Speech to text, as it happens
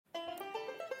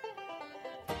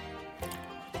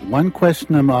One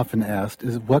question I'm often asked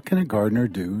is, what can a gardener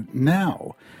do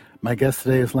now? My guest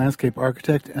today is landscape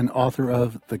architect and author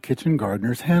of The Kitchen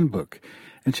Gardener's Handbook,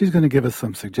 and she's going to give us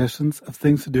some suggestions of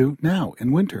things to do now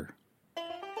in winter.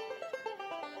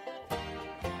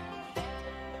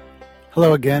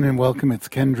 Hello again and welcome. It's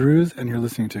Ken Drews, and you're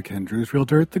listening to Ken Drews Real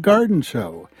Dirt, the garden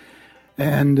show.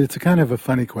 And it's a kind of a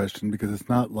funny question because it's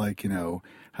not like,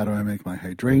 how do I make my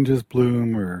hydrangeas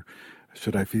bloom, or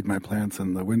should I feed my plants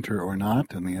in the winter or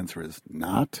not? And the answer is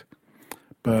not.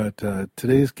 But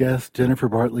today's guest, Jennifer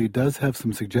Bartley, does have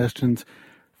some suggestions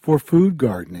for food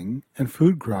gardening and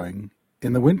food growing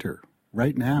in the winter,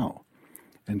 right now.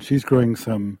 And she's growing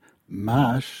some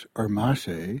mâche or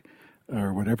mâche,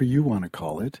 or whatever you want to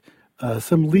call it,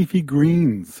 some leafy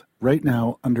greens right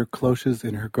now under cloches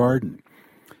in her garden.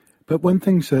 But one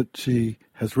thing that she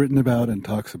has written about and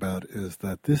talks about is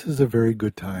that this is a very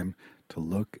good time to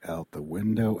look out the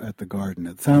window at the garden.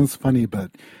 It sounds funny,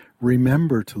 but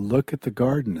remember to look at the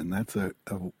garden, and that's a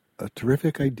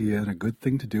terrific idea and a good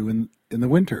thing to do in the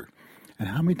winter. And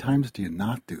how many times do you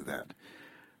not do that?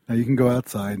 Now, you can go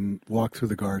outside and walk through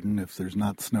the garden if there's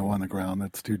not snow on the ground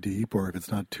that's too deep, or if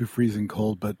it's not too freezing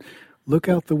cold, but look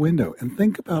out the window and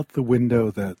think about the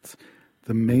window that's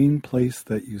the main place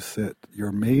that you sit,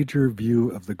 your major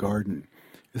view of the garden.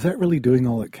 Is that really doing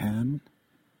all it can?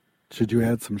 Should you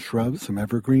add some shrubs, some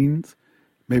evergreens,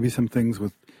 maybe some things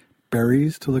with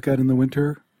berries to look at in the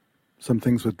winter, some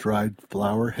things with dried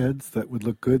flower heads that would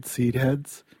look good, seed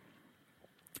heads?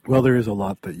 Well, there is a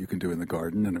lot that you can do in the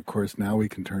garden, and of course now we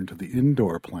can turn to the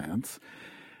indoor plants.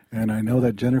 And I know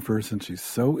that Jennifer, since she's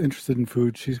so interested in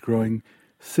food, she's growing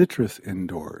citrus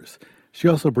indoors. She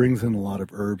also brings in a lot of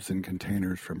herbs in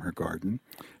containers from her garden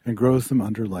and grows them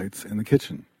under lights in the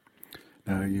kitchen.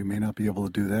 Now, you may not be able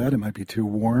to do that. It might be too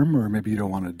warm, or maybe you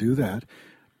don't want to do that.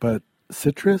 But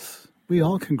citrus, we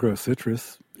all can grow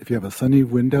citrus. If you have a sunny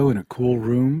window in a cool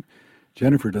room,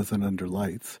 Jennifer does it under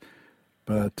lights.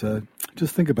 But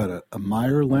just think about a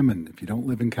Meyer lemon. If you don't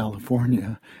live in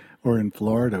California or in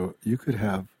Florida, you could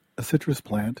have a citrus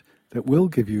plant that will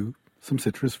give you some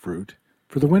citrus fruit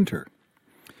for the winter.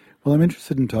 Well, I'm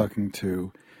interested in talking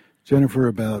to Jennifer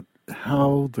about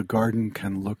how the garden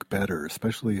can look better,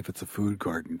 especially if it's a food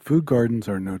garden. Food gardens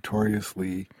are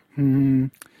notoriously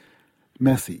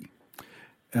messy.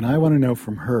 And I want to know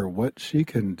from her what she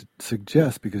can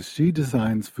suggest, because she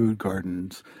designs food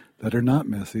gardens that are not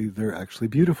messy, they're actually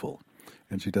beautiful.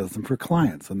 And she does them for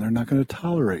clients, and they're not going to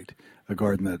tolerate a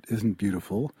garden that isn't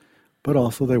beautiful, but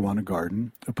also they want a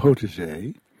garden, a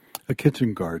potager, a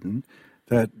kitchen garden,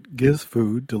 that gives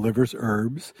food, delivers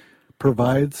herbs,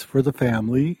 provides for the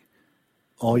family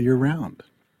all year round.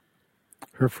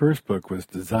 Her first book was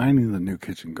Designing the New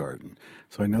Kitchen Garden,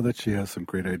 so I know that she has some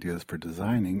great ideas for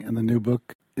designing, and the new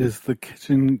book is The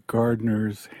Kitchen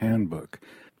Gardener's Handbook.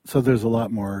 So there's a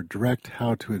lot more direct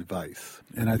how-to advice,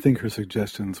 and I think her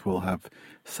suggestions will have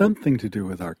something to do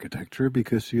with architecture,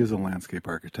 because she is a landscape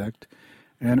architect,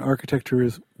 and architecture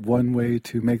is one way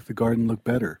to make the garden look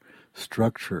better.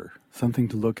 Structure, something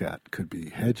to look at. Could be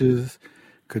hedges,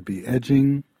 could be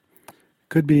edging,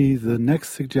 could be the next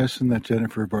suggestion that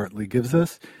Jennifer Bartley gives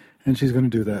us, and she's going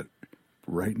to do that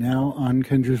right now on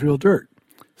Ken Drew's Real Dirt.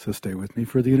 So stay with me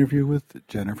for the interview with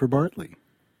Jennifer Bartley.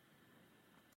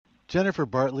 Jennifer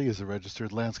Bartley is a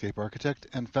registered landscape architect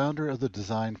and founder of the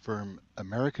design firm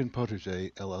American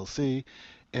Potager, LLC,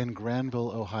 in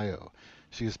Granville, Ohio.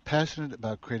 She is passionate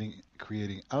about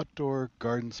creating outdoor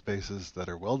garden spaces that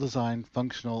are well-designed,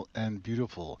 functional, and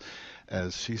beautiful.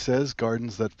 As she says,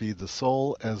 gardens that feed the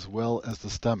soul as well as the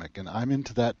stomach. And I'm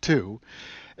into that too.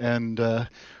 And,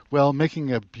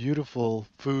 making a beautiful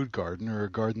food garden, or a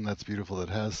garden that's beautiful that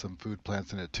has some food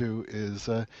plants in it too,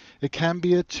 it can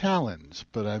be a challenge.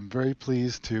 But I'm very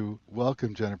pleased to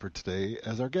welcome Jennifer today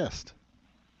as our guest.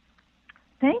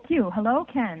 Thank you. Hello,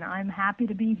 Ken. I'm happy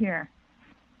to be here.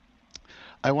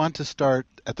 I want to start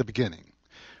at the beginning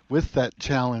with that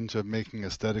challenge of making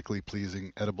aesthetically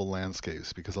pleasing edible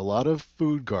landscapes, because a lot of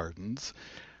food gardens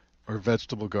or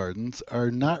vegetable gardens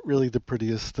are not really the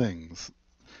prettiest things.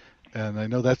 And I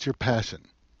know that's your passion.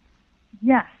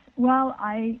 Yes. Well,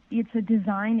 it's a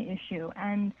design issue,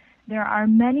 and there are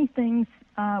many things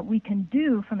we can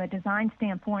do from a design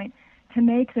standpoint to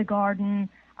make the garden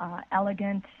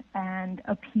elegant and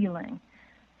appealing.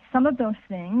 Some of those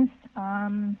things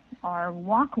are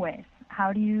walkways.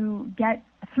 How do you get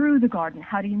through the garden?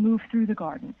 How do you move through the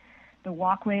garden? The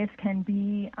walkways can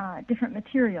be different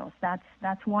materials.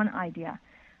 That's one idea.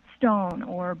 Stone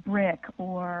or brick,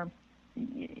 or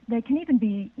they can even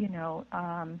be,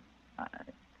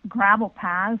 gravel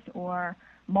paths or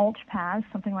mulch paths,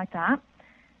 something like that.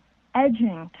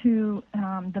 edging to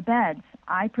the beds.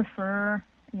 I prefer,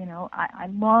 I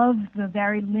love the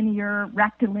very linear,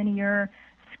 rectilinear,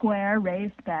 square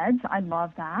raised beds. I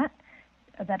love that.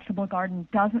 A vegetable garden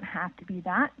doesn't have to be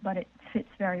that, but it fits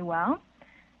very well.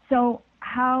 So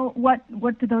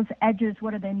what do those edges,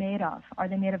 what are they made of? Are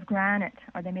they made of granite?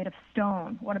 Are they made of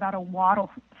stone? What about a wattle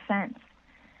fence?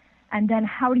 And then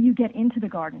how do you get into the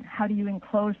garden? How do you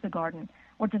enclose the garden?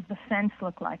 What does the fence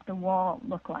look like, the wall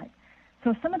look like?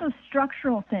 So some of those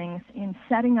structural things in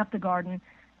setting up the garden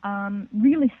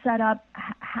really set up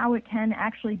how it can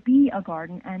actually be a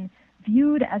garden and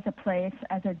viewed as a place,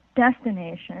 as a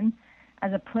destination,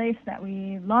 as a place that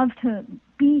we love to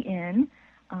be in.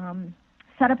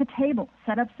 Set up a table,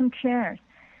 set up some chairs.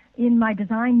 In my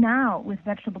design now with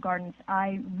vegetable gardens,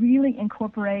 I really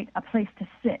incorporate a place to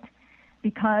sit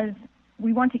because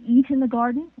we want to eat in the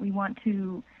garden. We want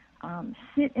to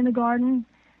sit in the garden.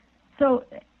 So,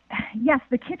 yes,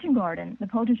 the kitchen garden, the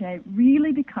potager,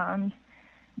 really becomes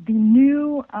the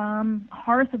new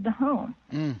hearth of the home.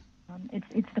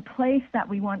 It's the place that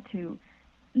we want to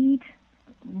eat,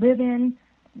 live in,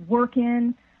 work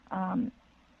in,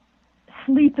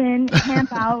 sleep in,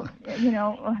 camp out,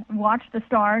 watch the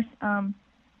stars.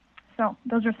 So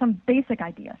those are some basic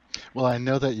ideas. Well, I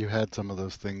know that you had some of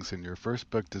those things in your first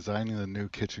book, Designing the New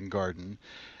Kitchen Garden,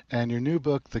 and your new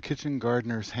book, The Kitchen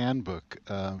Gardener's Handbook.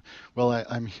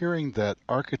 I'm hearing that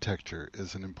architecture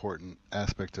is an important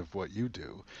aspect of what you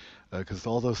do, because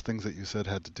all those things that you said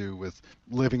had to do with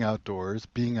living outdoors,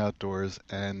 being outdoors,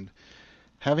 and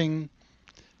having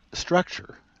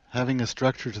structure. Having a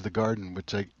structure to the garden,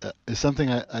 which is something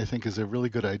I think is a really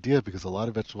good idea because a lot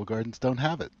of vegetable gardens don't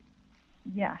have it.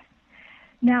 Yes.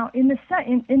 Now, in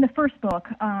the first book,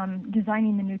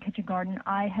 Designing the New Kitchen Garden,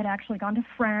 I had actually gone to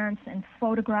France and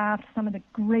photographed some of the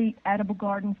great edible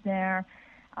gardens there.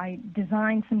 I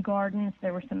designed some gardens.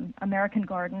 There were some American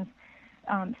gardens.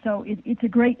 So it's a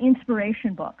great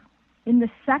inspiration book. In the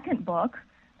second book,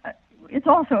 it's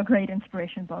also a great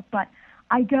inspiration book, but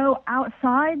I go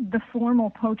outside the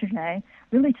formal potager,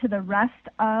 really to the rest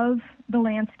of the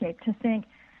landscape to think,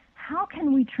 how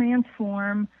can we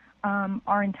transform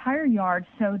our entire yard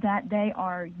so that they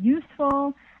are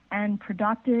useful and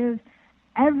productive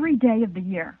every day of the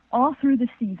year, all through the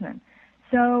season.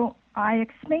 So I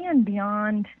expand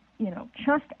beyond,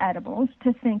 just edibles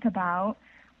to think about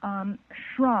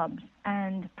shrubs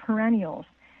and perennials,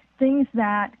 things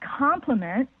that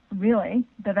complement, really,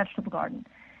 the vegetable garden.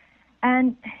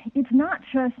 And it's not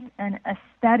just an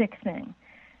aesthetic thing.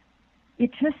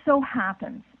 It just so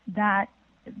happens that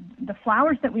the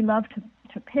flowers that we love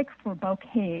to pick for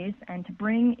bouquets and to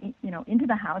bring, into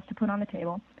the house to put on the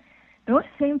table, those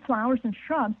same flowers and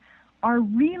shrubs are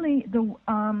really the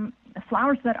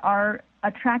flowers that are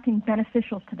attracting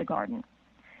beneficials to the garden.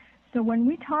 So when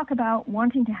we talk about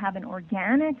wanting to have an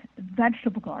organic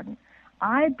vegetable garden,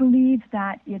 I believe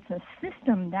that it's a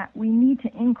system that we need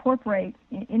to incorporate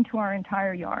into our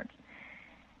entire yards.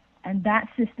 And that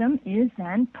system is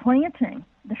then planting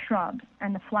the shrubs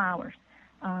and the flowers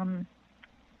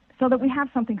so that we have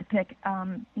something to pick,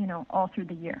 all through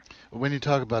the year. When you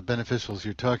talk about beneficials,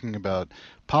 you're talking about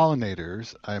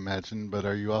pollinators, I imagine, but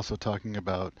are you also talking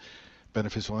about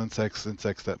beneficial insects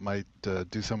that might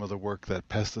do some of the work that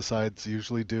pesticides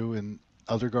usually do in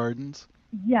other gardens?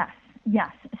 Yes.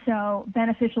 So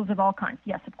beneficials of all kinds.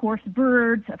 Yes, of course,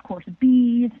 birds, of course,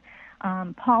 bees,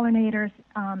 pollinators,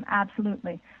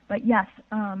 absolutely. But yes,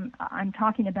 I'm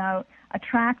talking about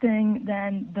attracting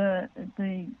then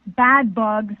the bad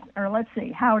bugs, or let's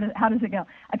see, how does it go?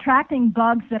 Attracting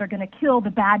bugs that are going to kill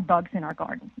the bad bugs in our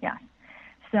garden. Yes.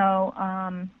 So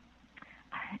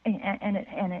and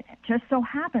it just so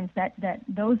happens that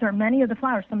those are many of the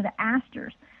flowers, some of the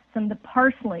asters, some of the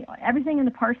parsley, everything in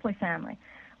the parsley family.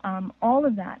 All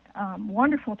of that,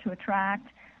 wonderful to attract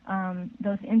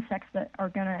those insects that are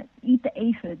going to eat the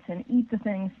aphids and eat the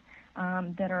things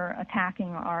that are attacking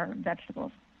our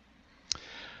vegetables.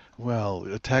 Well,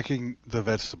 attacking the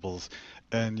vegetables,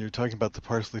 and you're talking about the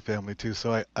parsley family too,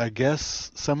 so I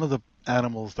guess some of the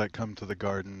animals that come to the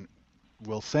garden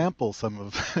will sample some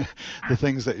of the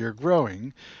things that you're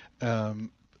growing, and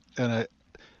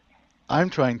I'm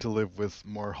trying to live with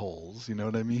more holes, you know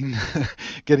what I mean?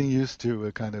 Getting used to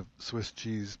a kind of Swiss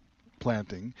cheese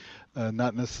planting,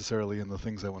 not necessarily in the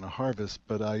things I want to harvest,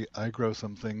 but I grow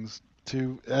some things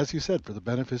to, as you said, for the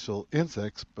beneficial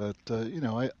insects. But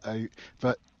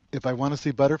if I want to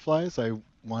see butterflies, I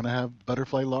want to have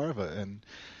butterfly larvae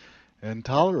and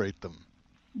tolerate them.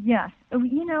 Yes,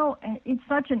 it's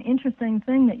such an interesting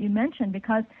thing that you mentioned,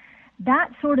 because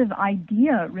that sort of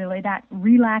idea, really, that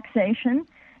relaxation,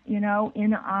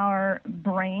 in our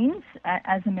brains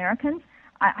as Americans,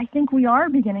 I think we are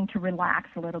beginning to relax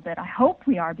a little bit. I hope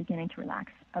we are beginning to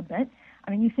relax a bit.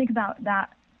 I mean, you think about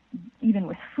that even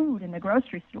with food in the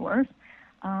grocery stores.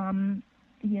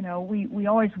 We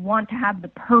always want to have the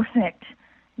perfect,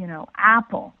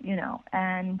 apple,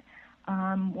 and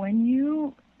when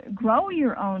you grow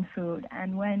your own food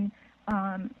and when,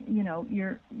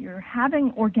 you're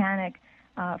having organic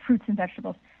fruits and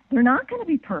vegetables, they're not going to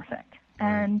be perfect.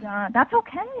 And that's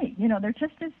okay. They're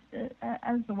just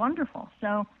as wonderful.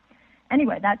 So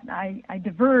anyway, that I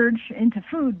diverge into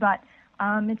food, but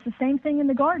it's the same thing in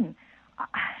the garden.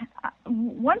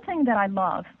 One thing that I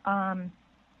love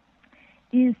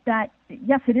is that,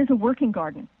 yes, it is a working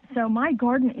garden. So my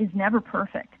garden is never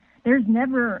perfect. There's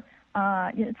never,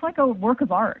 it's like a work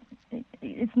of art.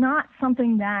 It's not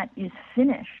something that is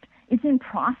finished. It's in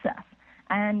process.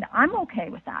 And I'm okay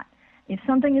with that. If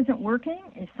something isn't working,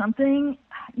 if something,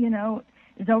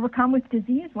 is overcome with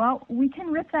disease, well, we can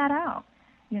rip that out,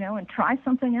 and try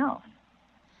something else.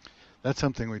 That's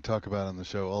something we talk about on the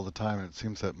show all the time, and it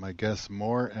seems that my guests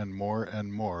more and more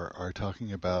and more are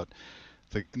talking about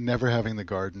never having the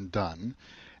garden done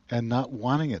and not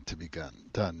wanting it to be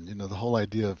done. The whole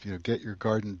idea of, get your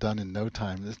garden done in no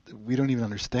time, we don't even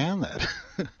understand that.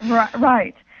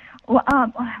 Right.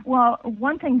 Well,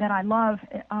 one thing that I love,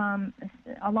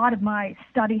 a lot of my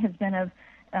study has been of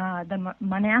the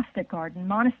monastic garden,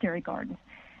 monastery gardens.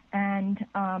 And,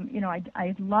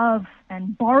 I love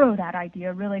and borrow that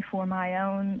idea really for my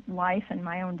own life and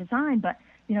my own design. But,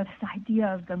 this idea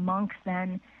of the monks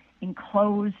then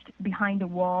enclosed behind a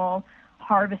wall,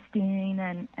 harvesting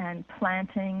and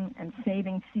planting and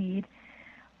saving seed.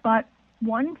 But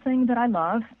one thing that I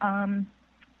love,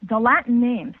 the Latin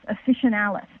names,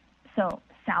 officinalis. So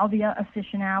Salvia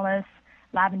officinalis,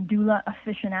 Lavandula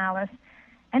officinalis.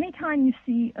 Anytime you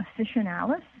see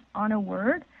officinalis on a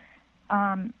word,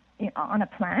 on a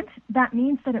plant, that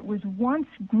means that it was once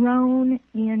grown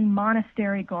in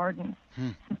monastery gardens.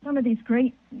 So some of these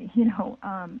great,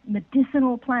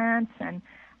 medicinal plants and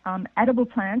edible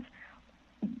plants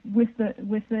with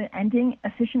the ending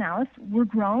officinalis were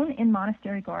grown in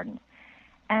monastery gardens.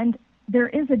 And there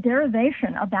is a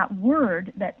derivation of that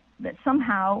word that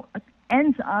somehow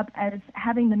ends up as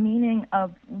having the meaning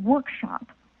of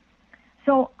workshop.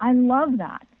 So I love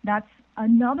that. That's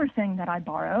another thing that I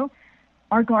borrow.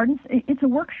 Our gardens, it's a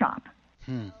workshop.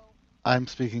 I'm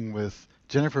speaking with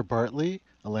Jennifer Bartley,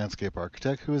 a landscape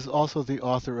architect, who is also the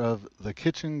author of The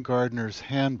Kitchen Gardener's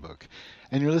Handbook.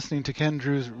 And you're listening to Ken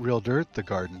Drew's Real Dirt, The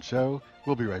Garden Show.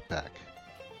 We'll be right back.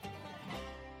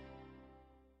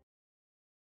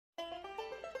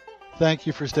 Thank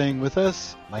you for staying with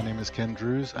us. My name is Ken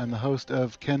Drews. I'm the host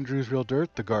of Ken Drew's Real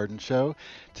Dirt, The Garden Show.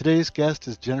 Today's guest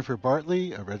is Jennifer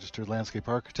Bartley, a registered landscape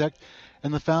architect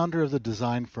and the founder of the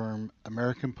design firm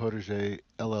American Potager,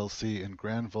 LLC in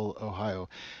Granville, Ohio.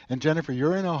 And Jennifer,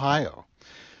 you're in Ohio.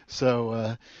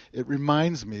 So it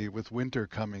reminds me, with winter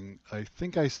coming, I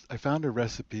think I found a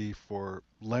recipe for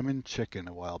lemon chicken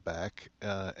a while back,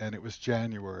 and it was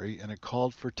January, and it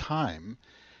called for thyme.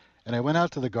 And I went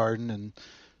out to the garden and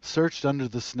searched under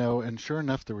the snow, and sure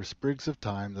enough, there were sprigs of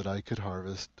thyme that I could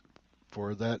harvest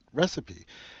for that recipe.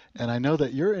 And I know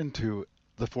that you're into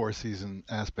the four-season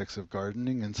aspects of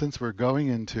gardening, and since we're going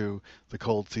into the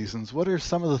cold seasons, what are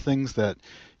some of the things that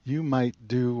you might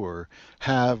do or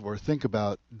have or think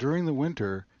about during the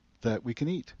winter that we can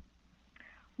eat?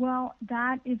 Well,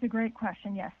 that is a great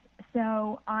question, yes.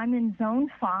 So I'm in zone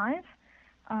 5.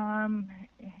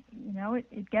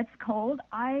 It gets cold.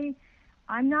 I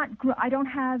don't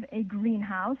have a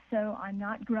greenhouse, so I'm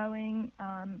not growing,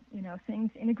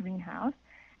 things in a greenhouse.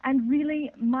 And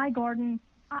really, my garden,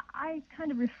 I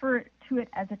kind of refer to it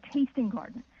as a tasting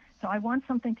garden. So I want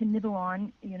something to nibble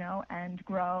on, and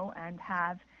grow and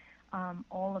have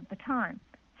all of the time.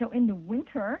 So in the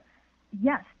winter,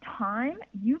 yes, thyme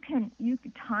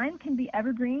can be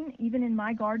evergreen, even in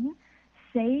my garden.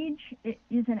 Sage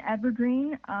is an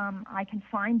evergreen. I can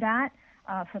find that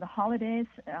for the holidays,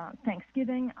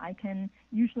 Thanksgiving. I can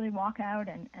usually walk out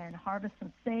and harvest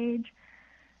some sage.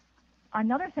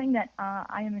 Another thing that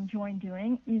I am enjoying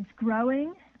doing is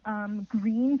growing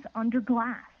greens under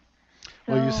glass.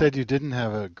 So, well, you said you didn't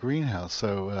have a greenhouse,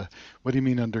 so what do you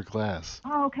mean under glass?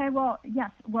 Oh, okay. Well,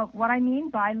 yes. Well, what I mean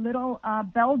by little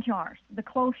bell jars, the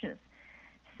cloches.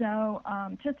 So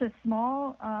just a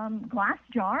small glass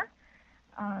jar,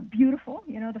 beautiful.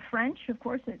 The French, of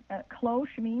course,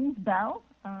 cloche means bell.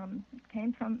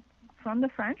 Came from the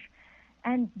French.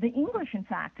 And the English, in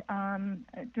fact,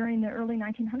 during the early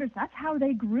 1900s, that's how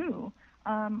they grew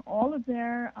all of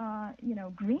their,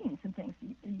 greens and things.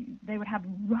 They would have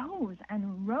rows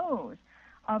and rows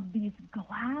of these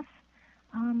glass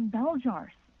bell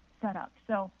jars set up.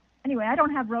 So anyway, I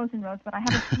don't have rows and rows, but I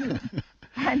have a few.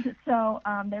 And so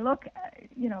they look,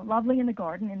 lovely in the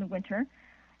garden in the winter.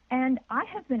 And I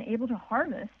have been able to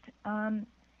harvest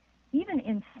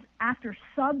even after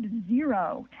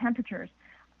sub-zero temperatures.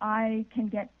 I can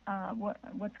get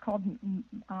what's called,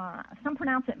 some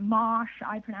pronounce it mosh,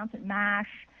 I pronounce it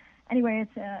mash. Anyway,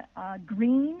 it's a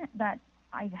green that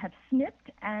I have snipped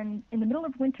and in the middle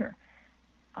of winter,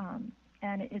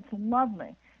 and it's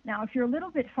lovely. Now, if you're a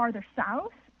little bit farther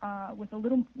south with a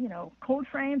little, cold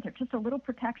frames or just a little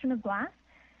protection of glass,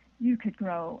 you could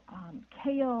grow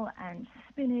kale and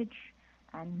spinach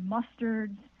and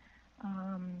mustards,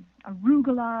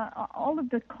 arugula, all of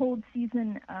the cold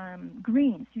season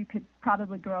greens you could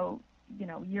probably grow,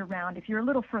 year round if you're a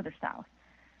little further south.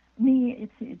 Me,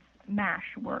 it's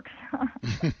mash works.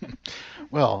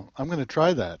 Well, I'm going to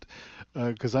try that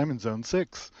because I'm in Zone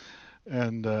 6.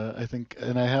 And I think,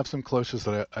 and I have some cloches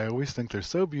that I always think they're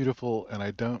so beautiful, and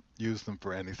I don't use them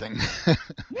for anything.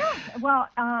 Yes, well,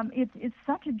 it's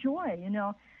such a joy,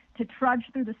 to trudge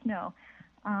through the snow,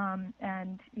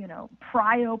 and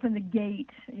pry open the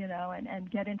gate, and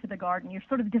get into the garden. You're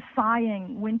sort of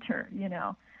defying winter,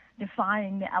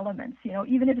 defying the elements,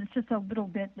 even if it's just a little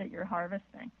bit that you're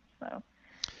harvesting. So.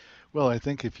 Well, I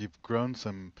think if you've grown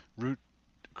some root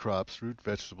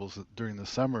vegetables during the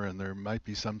summer, and there might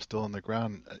be some still in the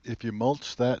ground, if you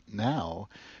mulch that now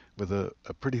with a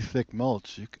pretty thick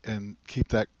mulch and keep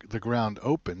the ground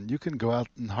open, you can go out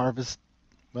and harvest,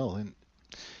 well, in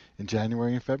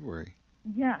January and February.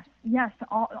 Yes,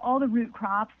 all the root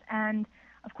crops. And,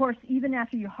 of course, even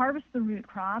after you harvest the root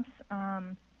crops,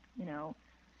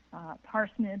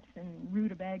 parsnips and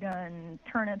rutabaga and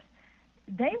turnips,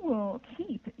 they will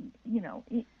keep,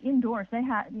 indoors.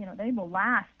 They will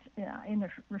last in the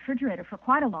refrigerator for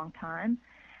quite a long time.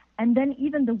 And then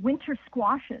even the winter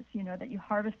squashes, that you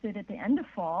harvested at the end of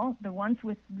fall, the ones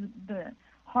with the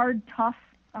hard, tough,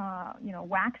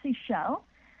 waxy shell,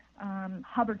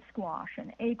 Hubbard squash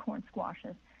and acorn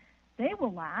squashes, they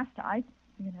will last. I,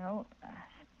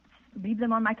 leave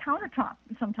them on my countertop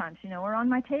sometimes, or on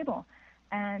my table,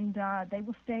 and they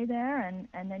will stay there,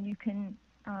 and then you can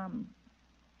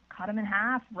cut them in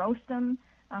half, roast them,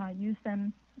 use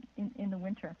them in the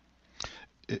winter.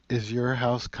 Is your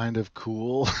house kind of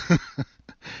cool?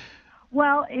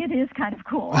 Well, it is kind of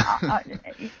cool.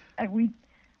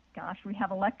 We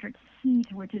have electric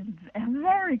heat, which is a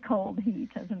very cold heat,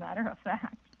 as a matter of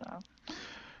fact.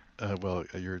 So. Well,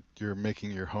 you're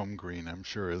making your home green, I'm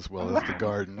sure, as well as the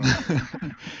garden.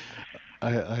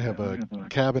 I have a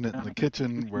cabinet in the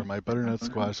kitchen where my butternut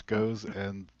squash goes,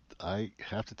 and I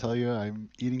have to tell you, I'm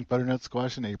eating butternut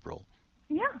squash in April.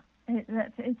 Yeah,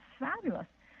 it's fabulous.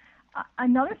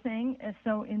 Another thing is,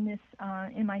 so in this,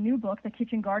 in my new book, The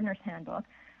Kitchen Gardener's Handbook,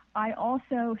 I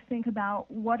also think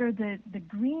about what are the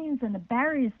greens and the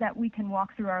berries that we can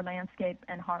walk through our landscape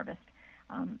and harvest.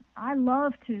 I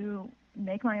love to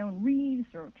make my own wreaths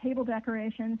or table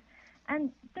decorations,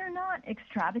 and they're not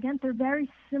extravagant. They're very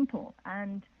simple,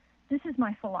 and this is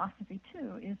my philosophy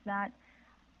too, is that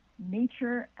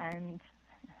nature and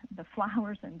the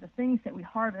flowers and the things that we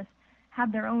harvest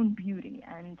have their own beauty,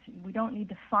 and we don't need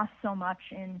to fuss so much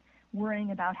in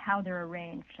worrying about how they're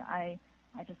arranged. I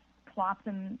just plop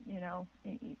them,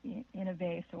 in a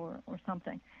vase or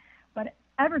something. But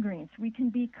evergreens, we can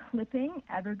be clipping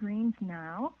evergreens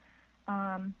now.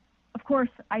 Of course,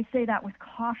 I say that with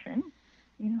caution.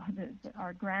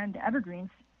 Our grand evergreens,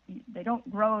 they don't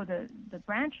grow the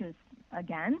branches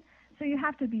again, so you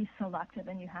have to be selective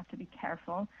and you have to be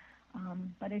careful.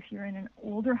 But if you're in an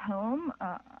older home,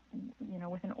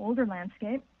 with an older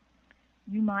landscape,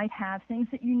 you might have things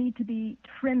that you need to be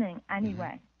trimming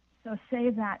anyway. So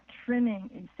save your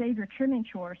trimming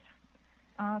chores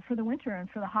for the winter and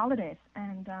for the holidays,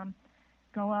 and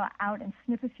go out and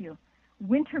snip a few.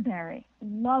 Winterberry,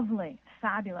 lovely,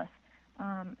 fabulous,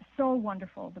 so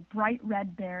wonderful. The bright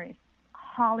red berries,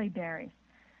 holly berries.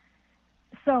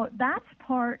 So that's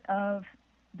part of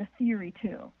the theory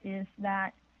too, is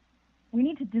that we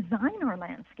need to design our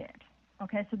landscapes.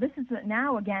 Okay, so this is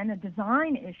now, again, a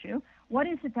design issue. What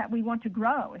is it that we want to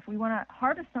grow? If we want to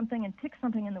harvest something and pick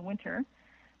something in the winter,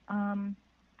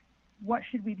 what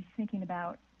should we be thinking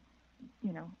about,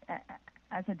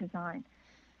 as a design?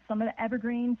 Some of the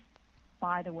evergreens,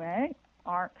 by the way,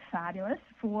 are fabulous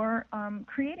for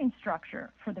creating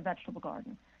structure for the vegetable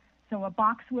garden. So a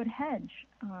boxwood hedge,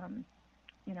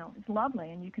 is lovely,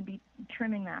 and you can be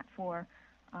trimming that for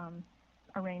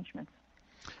arrangements.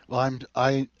 Well,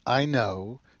 I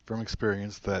know from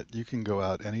experience that you can go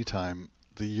out anytime,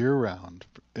 the year round,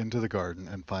 into the garden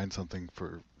and find something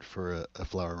for a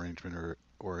flower arrangement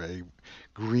or a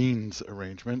greens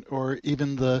arrangement or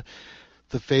even the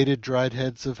faded dried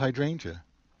heads of hydrangea.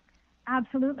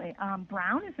 Absolutely.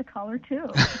 Brown is a color too.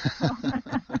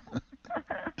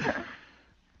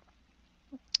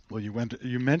 Well,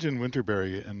 you mentioned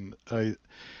winterberry, and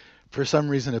for some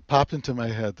reason it popped into my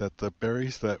head that the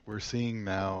berries that we're seeing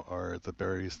now are the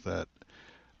berries that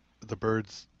the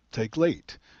birds take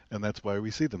late, and that's why we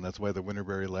see them. That's why the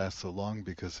winterberry lasts so long,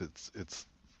 because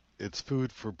it's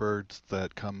food for birds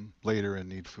that come later and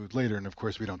need food later. And of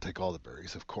course, we don't take all the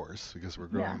berries, of course, because we're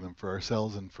growing them for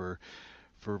ourselves and for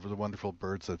the wonderful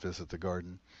birds that visit the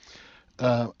garden.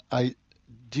 I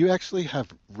Do you actually have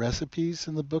recipes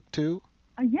in the book too?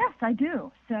 Yes, I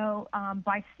do. So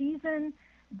by season,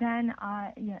 then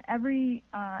there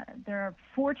are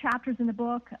 4 chapters in the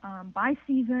book by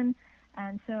season,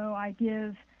 and so I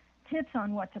give tips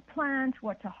on what to plant,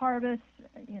 what to harvest,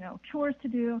 chores to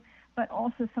do, but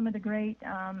also some of the great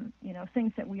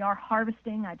things that we are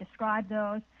harvesting. I describe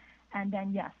those, and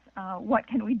then what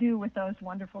can we do with those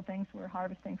wonderful things we're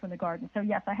harvesting from the garden? So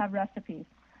yes, I have recipes.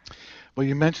 Well,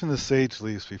 you mentioned the sage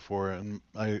leaves before, and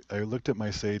I looked at my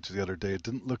sage the other day. It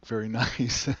didn't look very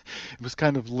nice. It was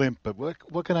kind of limp, but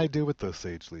what can I do with those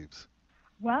sage leaves?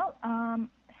 Well,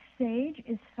 sage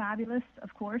is fabulous,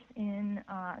 of course, in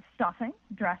stuffing,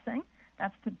 dressing.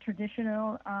 That's the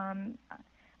traditional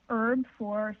herb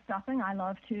for stuffing. I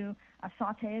love to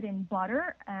saute it in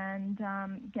butter and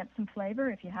get some flavor.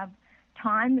 If you have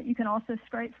thyme that you can also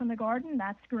scrape from the garden,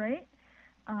 that's great.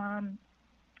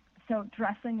 So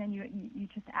dressing, and you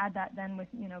just add that then with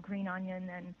green onion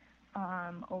and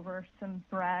over some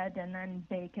bread, and then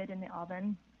bake it in the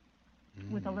oven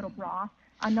with a little broth.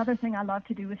 Another thing I love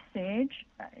to do with sage,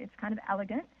 it's kind of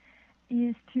elegant,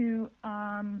 is to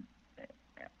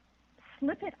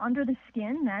slip it under the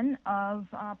skin then of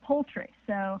poultry.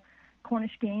 So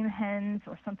Cornish game hens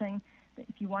or something.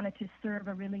 If you wanted to serve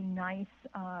a really nice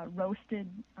roasted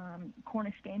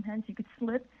Cornish game hens, you could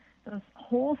slip those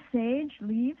whole sage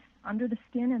leaves under the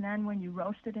skin, and then when you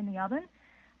roast it in the oven,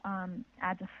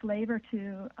 adds a flavor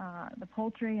to the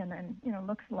poultry, and then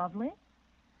looks lovely.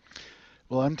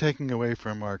 Well, I'm taking away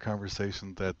from our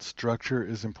conversation that structure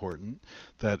is important,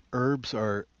 that herbs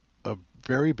are a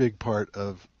very big part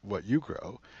of what you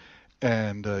grow,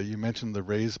 and you mentioned the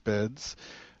raised beds.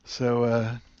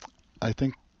 So I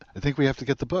think we have to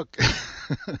get the book.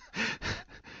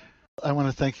 I want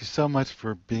to thank you so much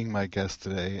for being my guest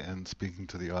today and speaking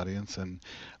to the audience. And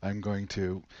I'm going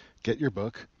to get your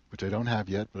book, which I don't have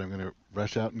yet, but I'm going to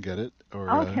rush out and get it,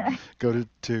 or go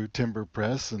to Timber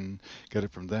Press and get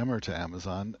it from them, or to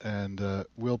Amazon. And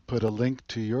we'll put a link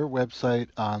to your website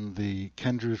on the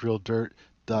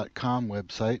KenDrewsRealDirt.com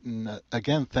website. And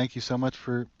again, thank you so much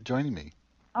for joining me.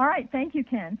 All right. Thank you,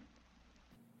 Ken.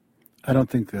 I don't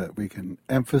think that we can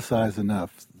emphasize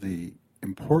enough the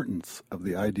importance of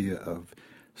the idea of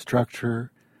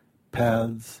structure,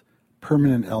 paths,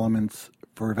 permanent elements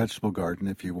for a vegetable garden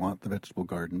if you want the vegetable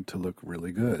garden to look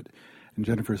really good. And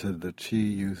Jennifer said that she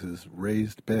uses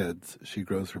raised beds. She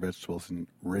grows her vegetables in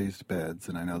raised beds,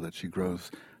 and I know that she grows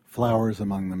flowers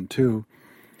among them too.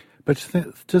 But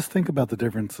just think about the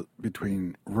difference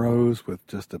between rows with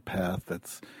just a path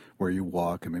that's where you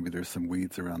walk and maybe there's some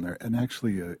weeds around there, and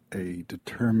actually a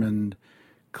determined,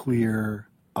 clear,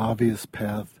 obvious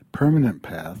path, permanent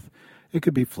path. It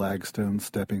could be flagstones,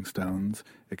 stepping stones.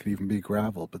 It could even be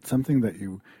gravel, but something that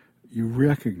you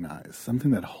recognize,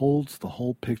 something that holds the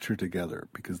whole picture together,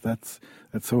 because that's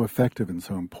so effective and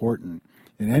so important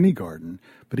in any garden,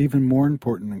 but even more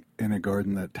important in a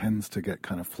garden that tends to get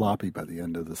kind of floppy by the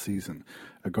end of the season,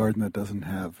 a garden that doesn't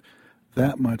have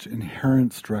that much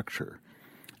inherent structure.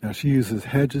 Now, she uses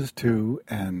hedges too,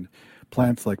 and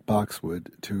plants like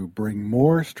boxwood to bring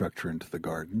more structure into the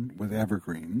garden with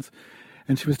evergreens.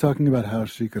 And she was talking about how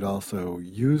she could also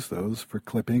use those for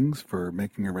clippings, for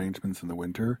making arrangements in the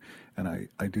winter. And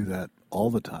I do that all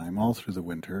the time, all through the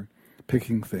winter,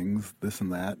 picking things, this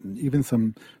and that, and even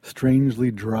some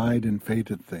strangely dried and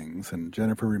faded things. And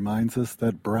Jennifer reminds us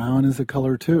that brown is a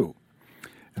color too.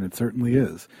 And it certainly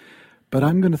is. But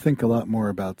I'm going to think a lot more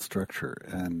about structure,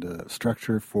 and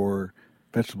structure for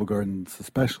vegetable gardens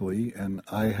especially, and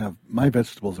my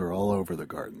vegetables are all over the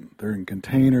garden. They're in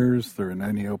containers, they're in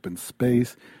any open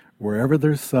space. Wherever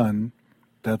there's sun,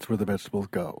 that's where the vegetables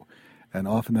go. And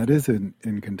often that is in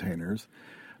containers.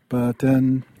 But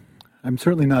then I'm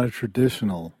certainly not a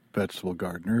traditional vegetable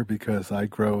gardener, because I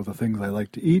grow the things I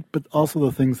like to eat, but also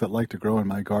the things that like to grow in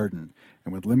my garden.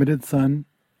 And with limited sun,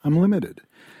 I'm limited.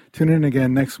 Tune in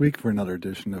again next week for another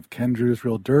edition of Ken Drew's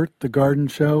Real Dirt, The Garden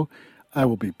Show. I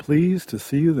will be pleased to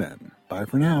see you then. Bye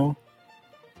for now.